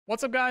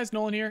What's up guys,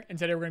 Nolan here, and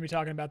today we're going to be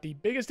talking about the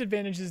biggest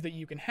advantages that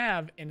you can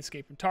have in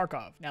Escape from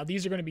Tarkov. Now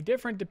these are going to be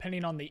different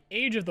depending on the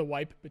age of the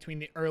wipe between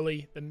the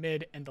early, the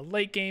mid, and the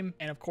late game,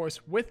 and of course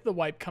with the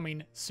wipe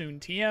coming soon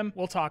TM,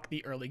 we'll talk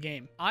the early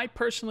game. I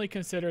personally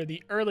consider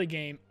the early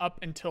game up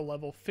until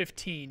level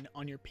 15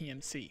 on your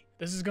PMC.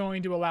 This is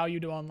going to allow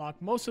you to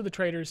unlock most of the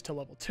traders to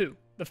level 2.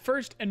 The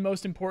first and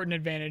most important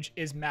advantage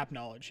is map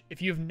knowledge.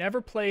 If you've never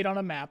played on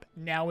a map,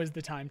 now is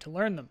the time to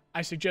learn them.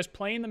 I suggest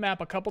playing the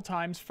map a couple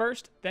times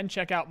first, then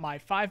check out my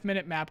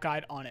 5-minute map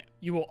guide on it.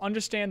 You will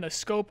understand the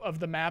scope of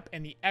the map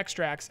and the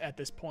extracts at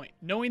this point.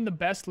 Knowing the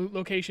best loot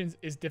locations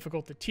is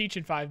difficult to teach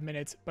in 5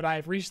 minutes, but I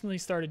have recently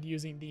started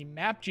using the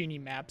Map Genie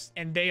maps,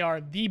 and they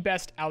are the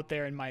best out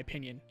there in my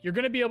opinion. You're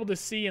going to be able to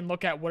see and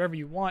look at whatever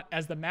you want,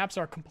 as the maps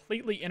are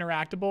completely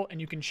interactable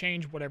and you can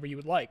change whatever you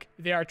would like.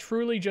 They are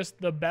truly just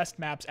the best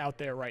maps out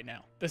there right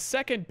now. The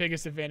second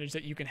biggest advantage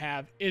that you can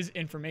have is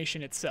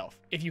information itself.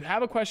 If you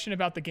have a question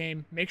about the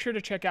game, make sure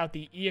to check out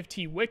the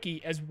EFT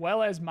wiki as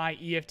well as my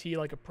EFT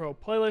Like a Pro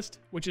playlist,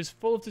 which is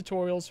full of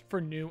tutorials for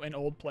new and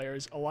old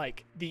players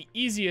alike. The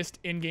easiest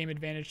in-game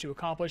advantage to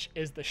accomplish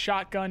is the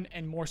shotgun,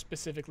 and more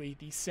specifically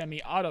the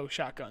semi-auto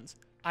shotguns.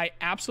 I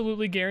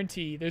absolutely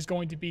guarantee there's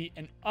going to be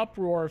an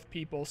uproar of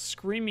people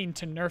screaming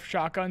to nerf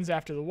shotguns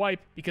after the wipe,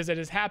 because it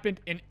has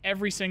happened in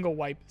every single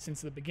wipe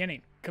since the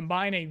beginning.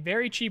 Combine a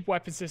very cheap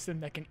weapon system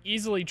that can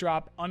easily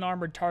drop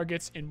unarmored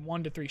targets in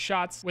 1 to 3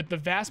 shots with the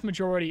vast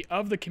majority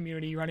of the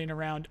community running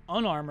around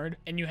unarmored,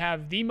 and you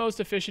have the most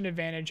efficient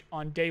advantage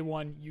on day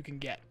 1 you can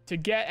get. To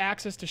get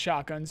access to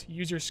shotguns,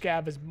 use your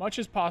scav as much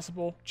as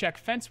possible, check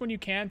fence when you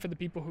can for the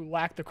people who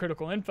lack the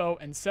critical info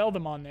and sell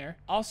them on there.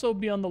 Also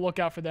be on the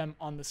lookout for them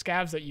on the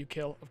scavs that you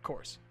kill, of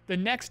course. The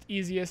next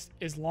easiest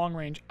is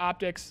long-range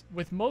optics,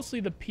 with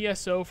mostly the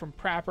PSO from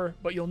Prapor,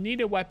 but you'll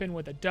need a weapon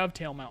with a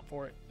dovetail mount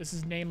for it. This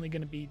is namely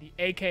going to be the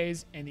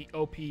AKs and the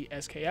OP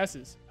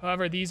SKSs.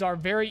 However, these are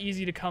very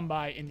easy to come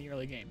by in the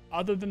early game.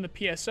 Other than the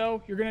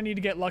PSO, you're going to need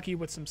to get lucky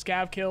with some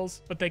scav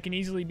kills, but they can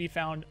easily be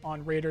found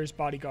on raiders,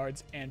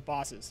 bodyguards, and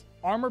bosses.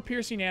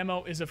 Armor-piercing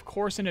ammo is of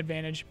course an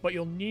advantage, but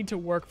you'll need to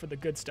work for the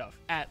good stuff.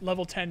 At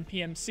level 10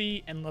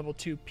 PMC and level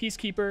 2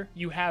 Peacekeeper,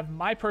 you have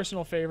my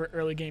personal favorite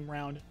early game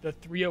round, the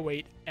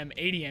 308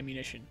 M80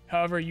 ammunition.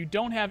 However, you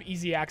don't have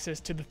easy access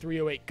to the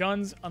 308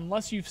 guns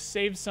unless you've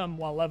saved some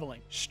while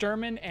leveling.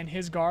 Sturman and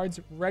his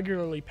guards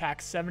regularly pack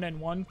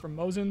 7N1 from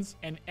Mosin's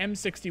and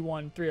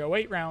M61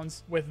 308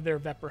 rounds with their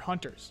Vepr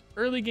Hunters.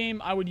 Early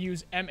game, I would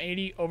use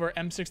M80 over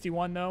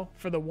M61 though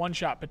for the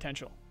one-shot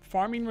potential.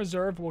 Farming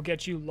Reserve will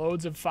get you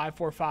loads of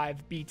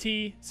 545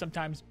 BT,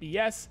 sometimes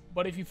BS,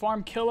 but if you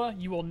farm Killa,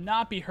 you will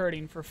not be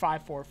hurting for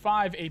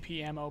 545 AP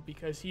ammo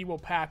because he will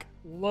pack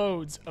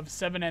loads of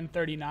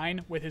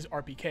 7N39 with his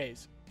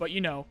RPKs. But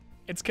you know,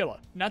 it's Killa.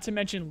 Not to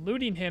mention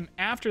looting him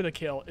after the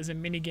kill is a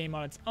minigame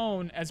on its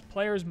own, as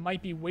players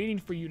might be waiting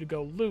for you to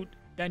go loot,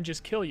 then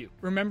just kill you.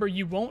 Remember,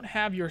 you won't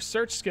have your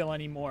search skill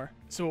anymore,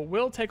 so it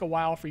will take a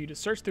while for you to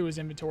search through his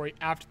inventory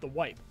after the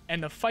wipe.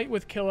 And the fight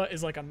with Killa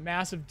is like a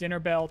massive dinner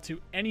bell to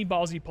any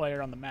ballsy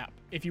player on the map.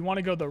 If you want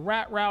to go the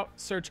rat route,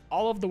 search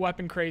all of the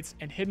weapon crates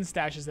and hidden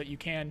stashes that you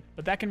can,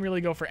 but that can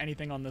really go for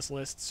anything on this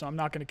list, so I'm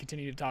not going to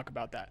continue to talk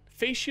about that.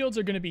 Face shields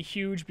are going to be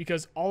huge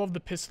because all of the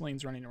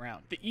pistolings running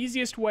around. The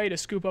easiest way to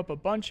scoop up a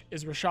bunch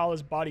is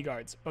Rashala's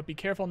bodyguards, but be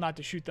careful not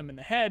to shoot them in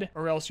the head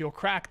or else you'll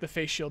crack the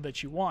face shield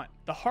that you want.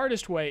 The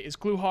hardest way is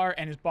Gluhar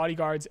and his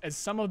bodyguards, as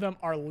some of them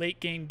are late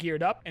game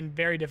geared up and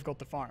very difficult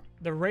to farm.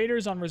 The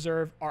raiders on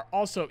reserve are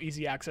also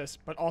easy access,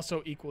 but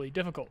also equally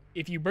difficult.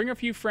 If you bring a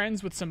few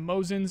friends with some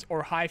Mosins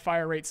or high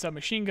fire rate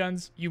submachine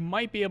guns, you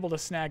might be able to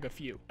snag a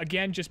few.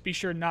 Again, just be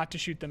sure not to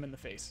shoot them in the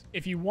face.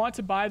 If you want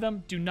to buy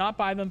them, do not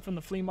buy them from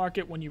the flea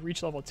market when you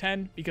reach level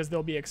 10, because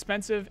they'll be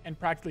expensive and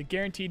practically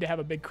guaranteed to have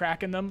a big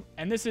crack in them,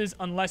 and this is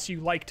unless you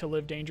like to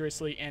live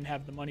dangerously and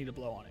have the money to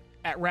blow on it.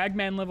 At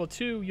Ragman level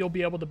 2, you'll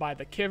be able to buy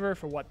the Kiver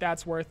for what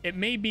that's worth. It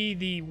may be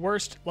the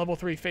worst level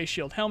 3 face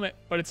shield helmet,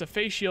 but it's a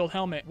face shield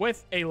helmet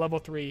with a level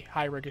 3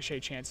 high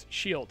ricochet chance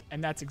shield,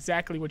 and that's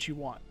exactly what you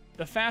want.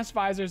 The fast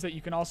visors that you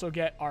can also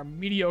get are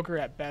mediocre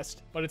at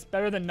best, but it's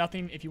better than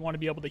nothing if you want to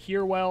be able to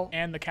hear well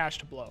and the cash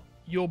to blow.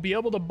 You'll be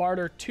able to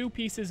barter 2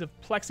 pieces of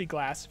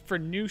plexiglass for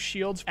new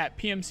shields at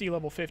PMC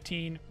level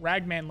 15,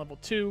 Ragman level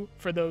 2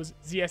 for those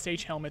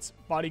ZSH helmets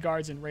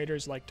bodyguards and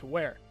raiders like to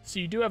wear. So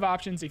you do have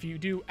options if you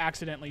do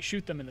accidentally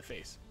shoot them in the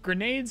face.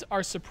 Grenades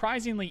are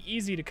surprisingly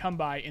easy to come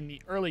by in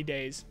the early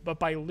days, but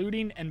by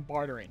looting and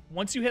bartering.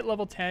 Once you hit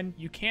level 10,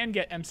 you can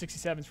get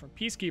M67s from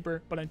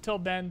Peacekeeper, but until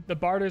then, the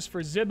barters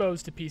for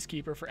Zibbos to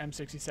Peacekeeper for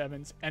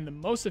M67s, and the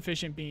most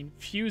efficient being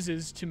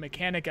fuses to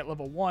Mechanic at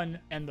level 1,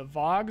 and the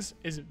Vogs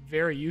is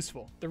very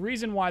useful. The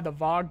reason why the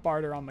Vog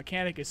barter on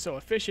Mechanic is so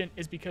efficient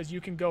is because you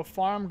can go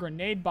farm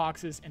grenade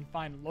boxes and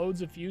find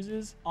loads of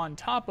fuses on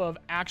top of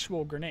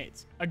actual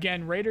grenades.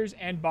 Again, raiders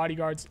and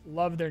bodyguards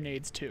love their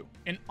nades too.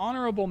 An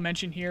honorable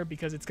mention here,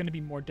 because it's going to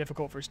be more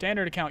difficult for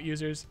standard account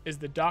users, is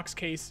the Docs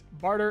Case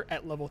barter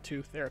at level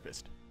 2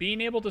 Therapist.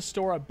 Being able to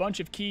store a bunch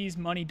of keys,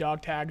 money,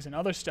 dog tags, and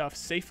other stuff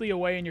safely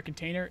away in your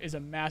container is a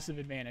massive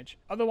advantage.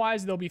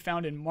 Otherwise, they'll be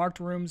found in marked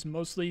rooms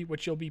mostly,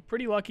 which you'll be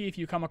pretty lucky if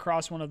you come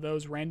across one of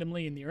those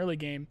randomly in the early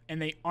game,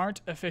 and they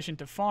aren't efficient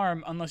to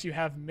farm unless you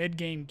have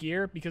mid-game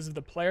gear because of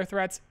the player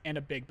threats and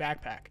a big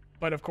backpack.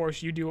 But of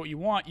course, you do what you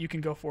want, you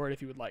can go for it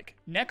if you would like.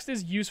 Next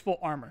is useful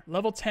armor.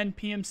 Level 10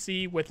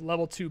 PMC with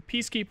level 2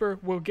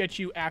 Peacekeeper will get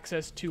you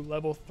access to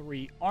level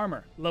 3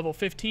 armor. Level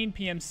 15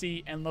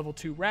 PMC and level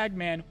 2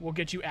 Ragman will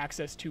get you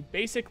access to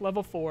basic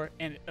level 4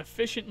 and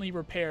efficiently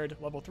repaired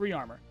level 3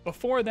 armor.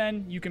 Before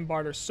then, you can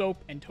barter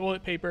soap and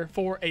toilet paper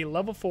for a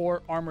level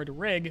 4 armored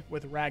rig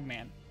with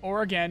Ragman.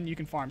 Or again, you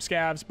can farm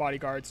scavs,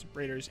 bodyguards,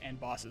 raiders, and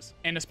bosses.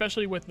 And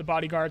especially with the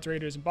bodyguards,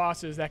 raiders, and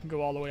bosses, that can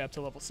go all the way up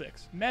to level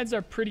 6. Meds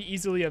are pretty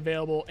easily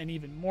available, and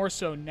even more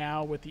so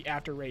now with the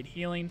after raid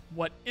healing.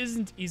 What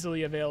isn't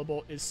easily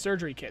available is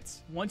surgery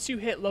kits. Once you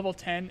hit level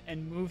 10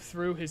 and move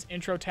through his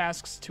intro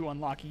tasks to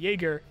unlock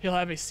Jaeger, he'll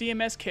have a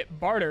CMS kit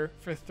barter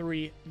for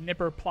 3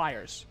 nipper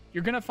pliers.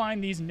 You're going to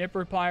find these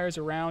nipper pliers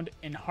around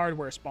in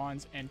hardware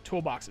spawns and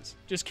toolboxes.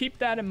 Just keep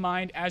that in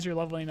mind as you're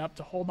leveling up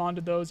to hold on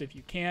to those if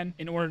you can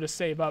in order to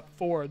save up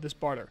for this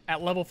barter.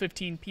 At level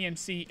 15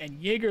 PMC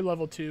and Jaeger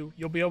level 2,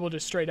 you'll be able to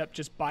straight up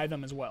just buy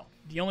them as well.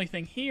 The only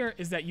thing here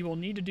is that you will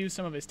need to do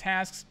some of his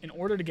tasks in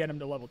order to get him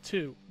to level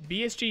 2.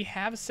 BSG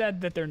have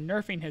said that they're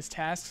nerfing his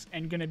tasks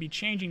and going to be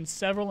changing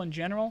several in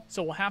general,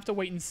 so we'll have to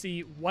wait and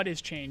see what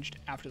is changed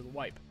after the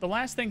wipe. The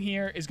last thing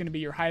here is going to be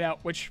your hideout,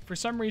 which for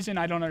some reason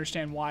I don't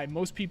understand why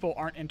most people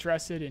aren't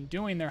interested in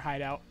doing their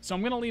hideout, so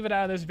I'm going to leave it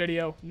out of this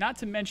video. Not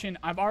to mention,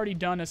 I've already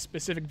done a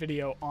specific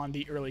video on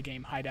the early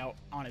game hideout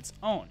on its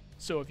own.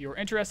 So if you're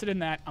interested in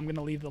that, I'm going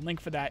to leave the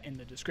link for that in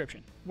the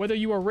description. Whether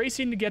you are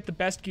racing to get the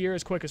best gear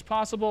as quick as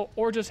possible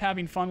or just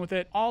having fun with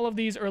it, all of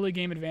these early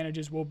game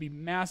advantages will be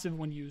massive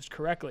when used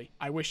correctly.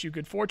 I wish you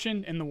good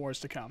fortune in the wars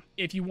to come.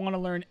 If you want to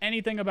learn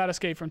anything about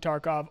Escape from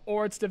Tarkov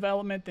or its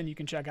development, then you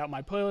can check out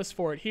my playlist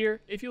for it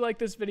here. If you like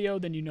this video,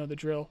 then you know the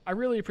drill. I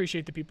really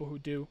appreciate the people who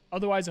do.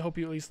 Otherwise, I hope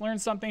you at least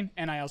learned something,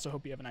 and I also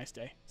hope you have a nice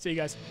day. See you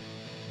guys.